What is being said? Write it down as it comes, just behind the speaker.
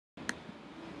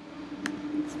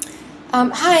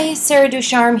Hi, Sarah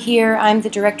Ducharme here. I'm the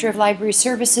Director of Library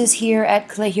Services here at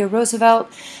Colegio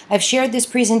Roosevelt. I've shared this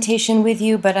presentation with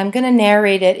you, but I'm going to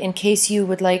narrate it in case you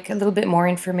would like a little bit more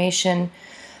information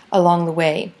along the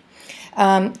way.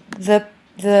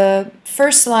 The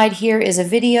first slide here is a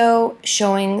video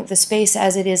showing the space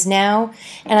as it is now,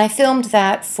 and I filmed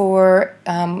that for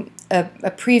a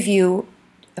preview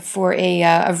for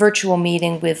a virtual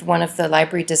meeting with one of the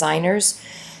library designers.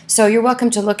 So you're welcome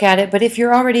to look at it, but if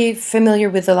you're already familiar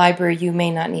with the library, you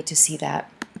may not need to see that.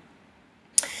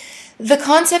 The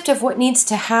concept of what needs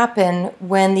to happen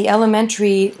when the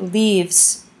elementary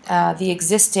leaves the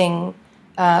existing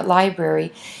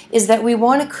library is that we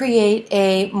want to create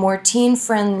a more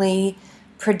teen-friendly,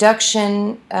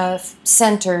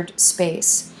 production-centered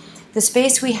space. The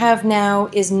space we have now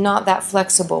is not that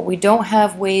flexible. We don't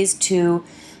have ways to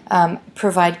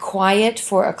provide quiet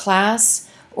for a class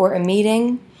or a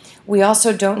meeting. We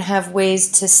also don't have ways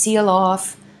to seal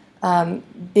off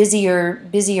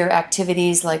busier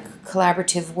activities like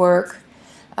collaborative work.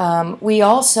 We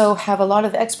also have a lot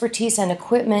of expertise and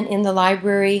equipment in the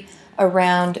library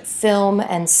around film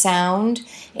and sound,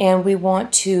 and we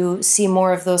want to see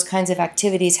more of those kinds of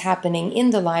activities happening in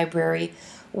the library,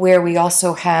 where we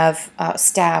also have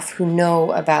staff who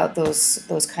know about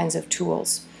those kinds of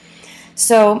tools.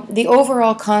 So the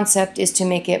overall concept is to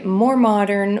make it more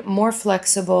modern, more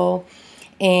flexible,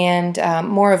 and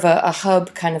more of a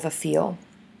hub kind of a feel.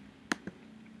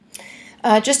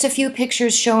 Just a few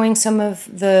pictures showing some of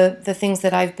the things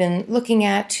that I've been looking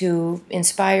at to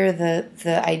inspire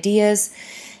the ideas.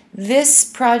 This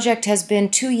project has been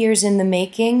 2 years in the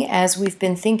making as we've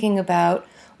been thinking about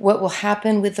what will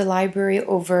happen with the library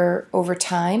over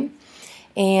time.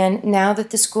 And now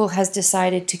that the school has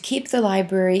decided to keep the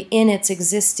library in its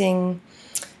existing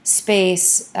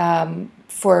space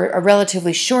for a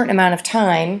relatively short amount of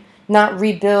time, not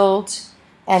rebuild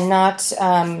and not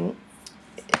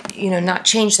not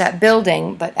change that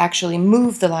building, but actually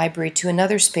move the library to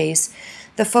another space,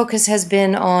 the focus has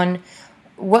been on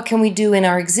what can we do in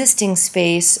our existing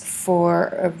space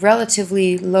for a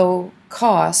relatively low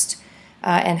cost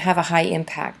and have a high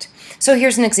impact. So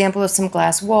here's an example of some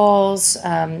glass walls,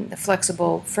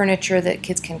 flexible furniture that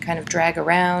kids can kind of drag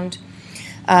around.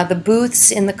 The booths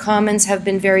in the commons have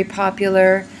been very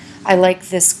popular. I like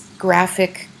this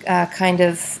graphic kind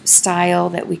of style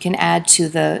that we can add to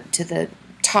the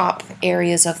top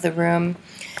areas of the room.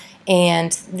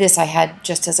 And this I had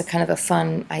just as a kind of a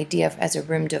fun idea as a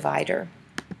room divider.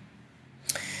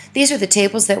 These are the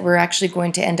tables that we're actually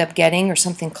going to end up getting, or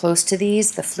something close to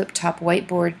these, the flip-top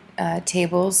whiteboard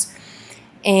tables,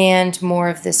 and more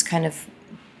of this kind of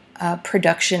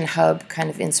production hub kind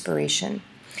of inspiration.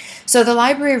 So the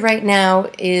library right now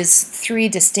is 3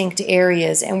 distinct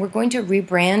areas, and we're going to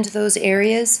rebrand those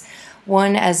areas,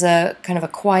 one as a kind of a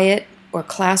quiet or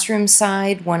classroom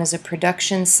side, one as a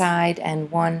production side,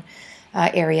 and one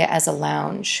area as a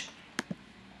lounge.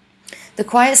 The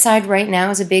quiet side right now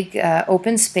is a big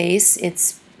open space.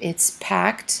 It's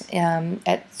packed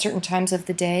at certain times of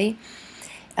the day.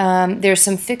 There's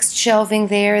some fixed shelving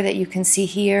there that you can see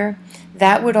here.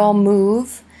 That would all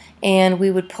move, and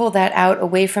we would pull that out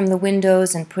away from the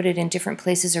windows and put it in different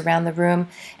places around the room.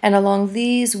 And along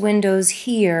these windows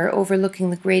here, overlooking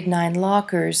the grade 9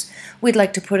 lockers, we'd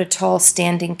like to put a tall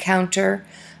standing counter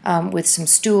with some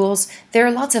stools. There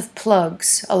are lots of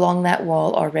plugs along that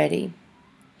wall already.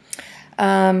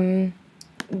 Going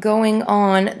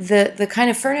on, the kind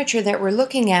of furniture that we're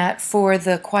looking at for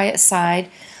the quiet side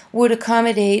would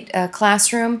accommodate a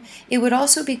classroom. It would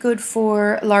also be good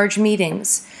for large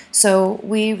meetings. So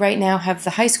we right now have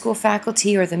the high school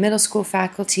faculty or the middle school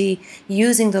faculty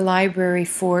using the library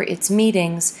for its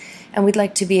meetings, and we'd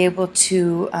like to be able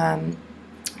to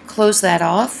close that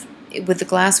off with the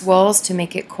glass walls to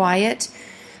make it quiet,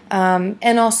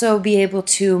 and also be able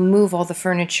to move all the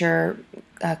furniture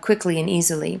quickly and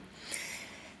easily.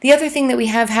 The other thing that we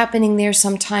have happening there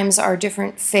sometimes are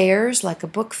different fairs, like a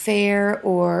book fair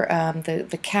or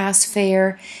the CAS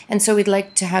fair, and so we'd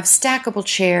like to have stackable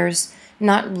chairs,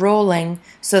 not rolling,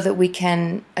 so that we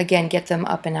can, again, get them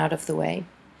up and out of the way.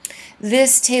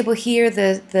 This table here,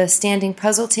 the standing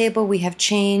puzzle table, we have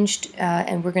changed,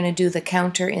 and we're going to do the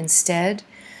counter instead.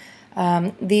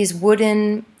 These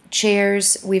wooden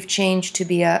chairs we've changed to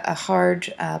be a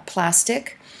hard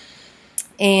plastic.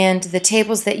 And the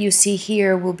tables that you see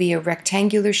here will be a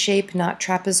rectangular shape, not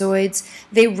trapezoids.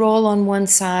 They roll on one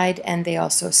side and they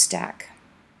also stack.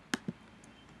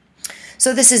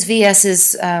 So this is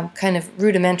VS's kind of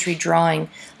rudimentary drawing.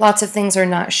 Lots of things are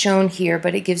not shown here,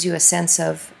 but it gives you a sense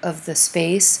of the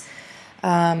space.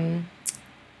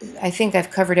 I think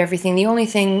I've covered everything. The only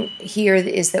thing here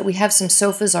is that we have some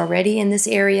sofas already in this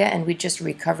area, and we just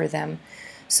recover them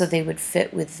so they would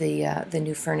fit with the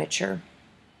new furniture.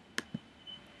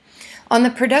 On the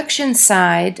production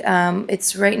side,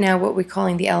 it's right now what we're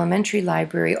calling the elementary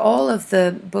library. All of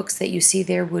the books that you see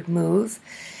there would move,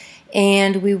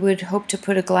 and we would hope to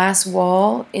put a glass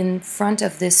wall in front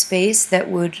of this space that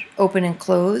would open and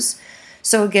close.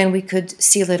 So again, we could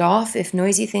seal it off if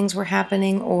noisy things were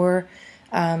happening, or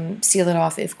seal it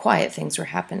off if quiet things were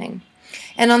happening.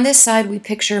 And on this side, we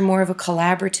picture more of a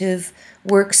collaborative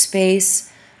workspace,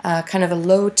 kind of a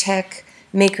low-tech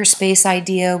makerspace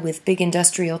idea with big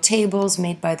industrial tables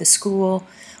made by the school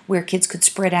where kids could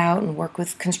spread out and work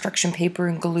with construction paper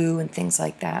and glue and things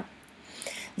like that.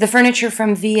 The furniture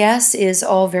from VS is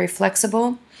all very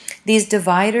flexible. These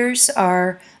dividers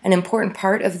are an important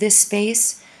part of this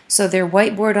space. So they're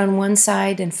whiteboard on one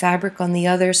side and fabric on the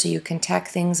other, so you can tack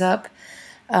things up.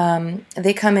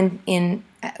 They come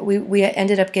we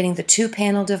ended up getting the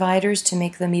 2-panel dividers to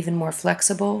make them even more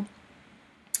flexible.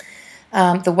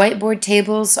 The whiteboard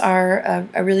tables are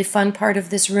a really fun part of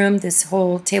this room. This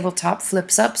whole tabletop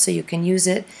flips up so you can use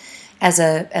it as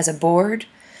a board.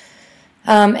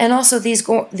 And also these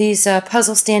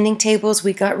puzzle standing tables,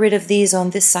 we got rid of these on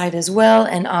this side as well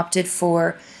and opted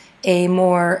for a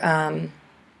more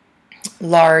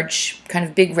large, kind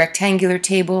of big rectangular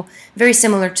table, very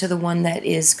similar to the one that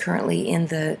is currently in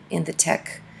the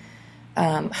tech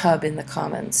hub in the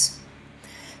Commons.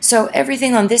 So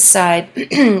everything on this side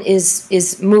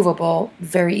is movable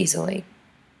very easily.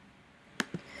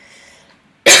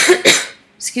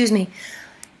 Excuse me.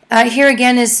 Here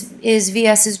again is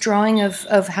VS's drawing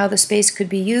of how the space could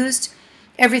be used.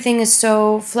 Everything is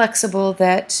so flexible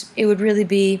that it would really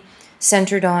be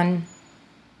centered on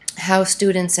how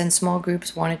students and small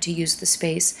groups wanted to use the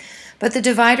space. But the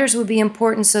dividers would be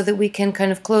important so that we can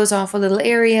kind of close off a little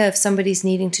area if somebody's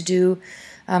needing to do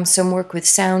some work with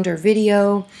sound or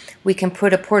video. We can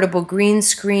put a portable green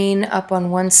screen up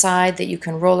on one side that you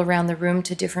can roll around the room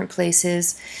to different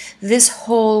places. This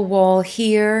whole wall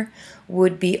here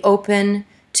would be open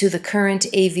to the current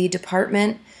AV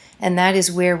department, and that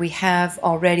is where we have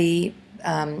already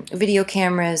video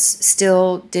cameras,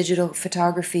 still digital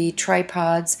photography,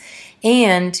 tripods,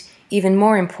 and even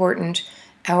more important,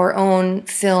 our own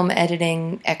film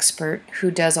editing expert who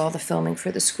does all the filming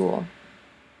for the school.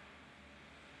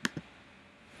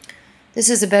 This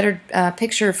is a better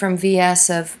picture from VS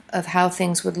of how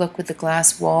things would look with the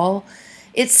glass wall.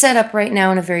 It's set up right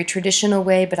now in a very traditional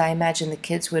way, but I imagine the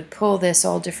kids would pull this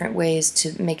all different ways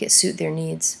to make it suit their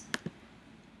needs.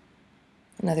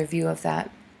 Another view of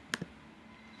that.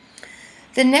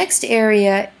 The next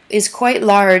area is quite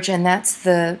large, and that's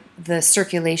the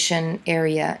circulation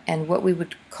area and what we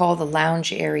would call the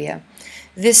lounge area.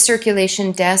 This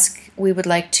circulation desk we would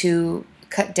like to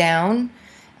cut down.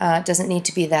 It doesn't need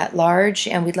to be that large,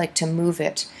 and we'd like to move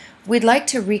it. We'd like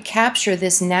to recapture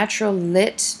this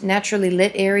naturally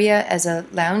lit area as a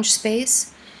lounge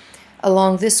space.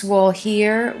 Along this wall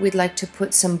here, we'd like to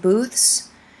put some booths,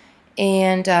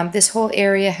 and this whole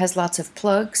area has lots of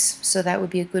plugs, so that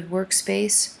would be a good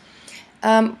workspace.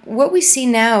 What we see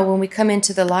now when we come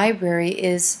into the library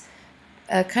is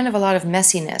kind of a lot of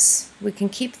messiness. We can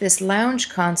keep this lounge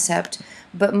concept,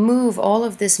 but move all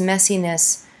of this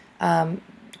messiness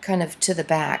kind of to the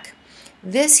back.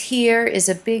 This here is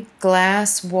a big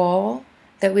glass wall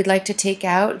that we'd like to take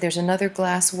out. There's another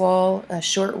glass wall, a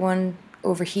short one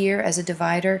over here as a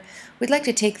divider. We'd like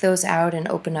to take those out and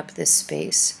open up this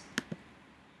space.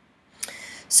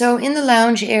 So in the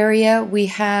lounge area we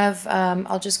have,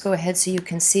 I'll just go ahead so you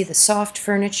can see the soft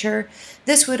furniture.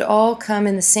 This would all come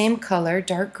in the same color,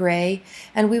 dark gray,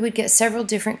 and we would get several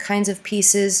different kinds of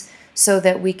pieces so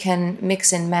that we can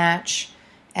mix and match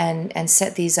and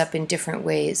set these up in different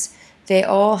ways. They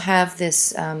all have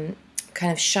this kind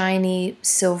of shiny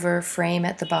silver frame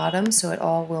at the bottom, so it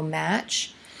all will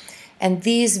match. And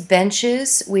these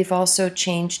benches we've also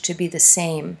changed to be the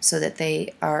same so that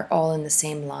they are all in the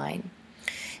same line.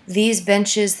 These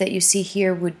benches that you see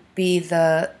here would be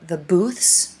the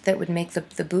booths that would make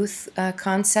the booth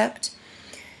concept.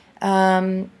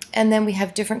 And then we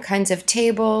have different kinds of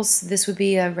tables. This would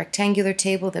be a rectangular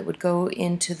table that would go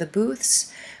into the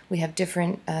booths. We have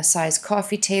different size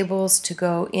coffee tables to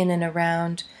go in and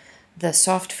around the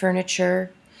soft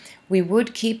furniture. We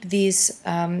would keep these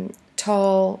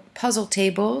tall puzzle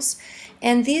tables,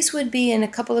 and these would be in a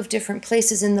couple of different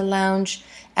places in the lounge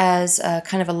as a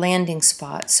kind of a landing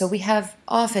spot. So we have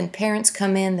often parents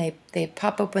come in, they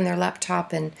pop open their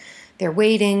laptop and they're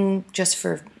waiting just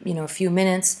for a few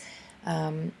minutes.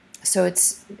 So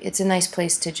it's a nice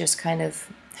place to just kind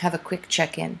of have a quick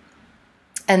check-in.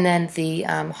 And then the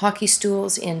hockey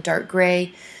stools in dark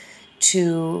gray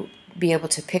to be able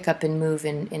to pick up and move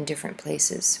in different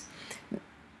places.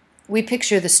 We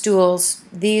picture the stools,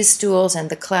 these stools and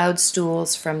the cloud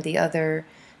stools from the other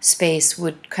space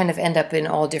would kind of end up in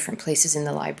all different places in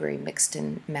the library, mixed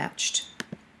and matched.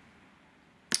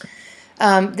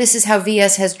 This is how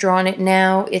VS has drawn it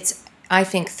now. It's, I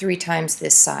think, 3 times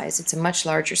this size. It's a much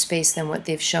larger space than what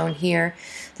they've shown here.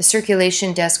 The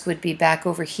circulation desk would be back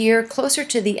over here, closer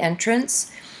to the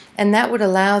entrance, and that would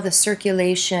allow the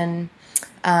circulation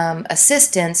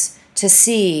assistants to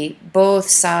see both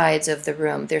sides of the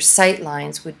room. Their sight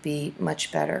lines would be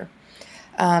much better.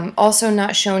 Also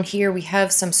not shown here, we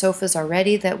have some sofas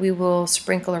already that we will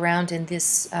sprinkle around in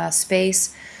this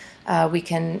space. We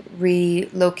can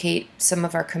relocate some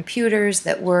of our computers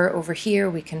that were over here.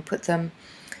 We can put them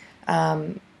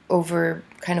over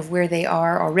kind of where they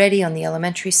are already on the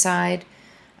elementary side.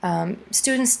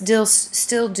 Students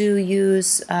still do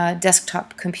use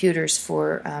desktop computers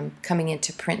for coming in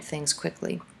to print things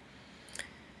quickly.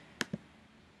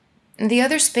 And the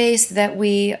other space that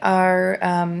we are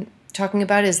talking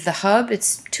about is the hub.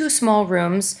 It's 2 small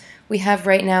rooms. We have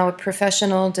right now a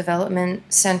professional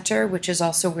development center, which is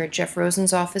also where Jeff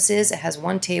Rosen's office is. It has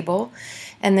 1 table.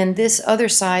 And then this other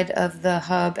side of the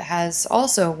hub has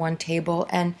also 1 table.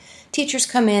 And teachers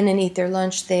come in and eat their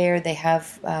lunch there. They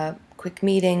have quick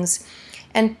meetings.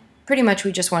 And pretty much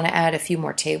we just want to add a few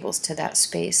more tables to that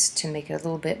space to make it a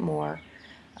little bit more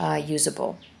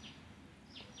usable.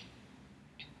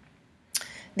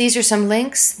 These are some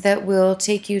links that will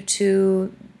take you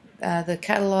to the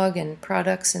catalog and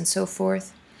products and so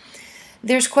forth.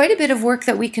 There's quite a bit of work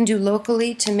that we can do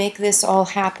locally to make this all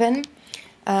happen.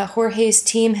 Jorge's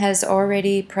team has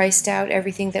already priced out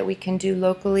everything that we can do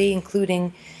locally,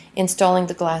 including installing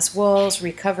the glass walls,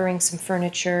 recovering some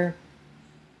furniture,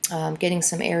 getting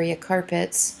some area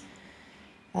carpets,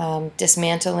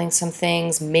 dismantling some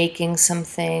things, making some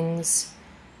things.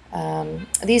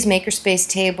 These makerspace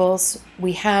tables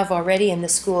we have already in the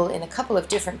school in a couple of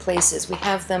different places. We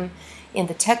have them in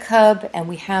the tech hub and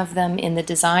we have them in the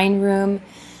design room.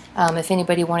 If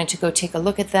anybody wanted to go take a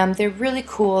look at them, they're really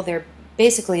cool. They're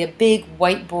basically a big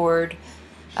whiteboard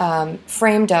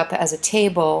framed up as a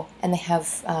table, and they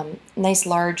have nice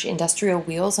large industrial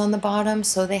wheels on the bottom,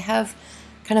 so they have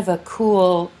kind of a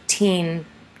cool teen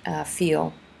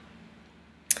feel.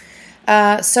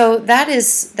 So that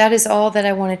is all that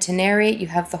I wanted to narrate. You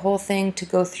have the whole thing to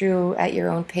go through at your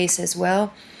own pace as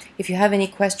well. If you have any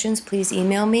questions, please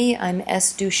email me. I'm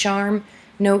sducharme,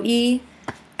 no E,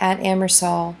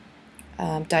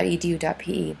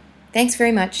 @amersal.edu.pe. Thanks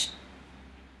very much.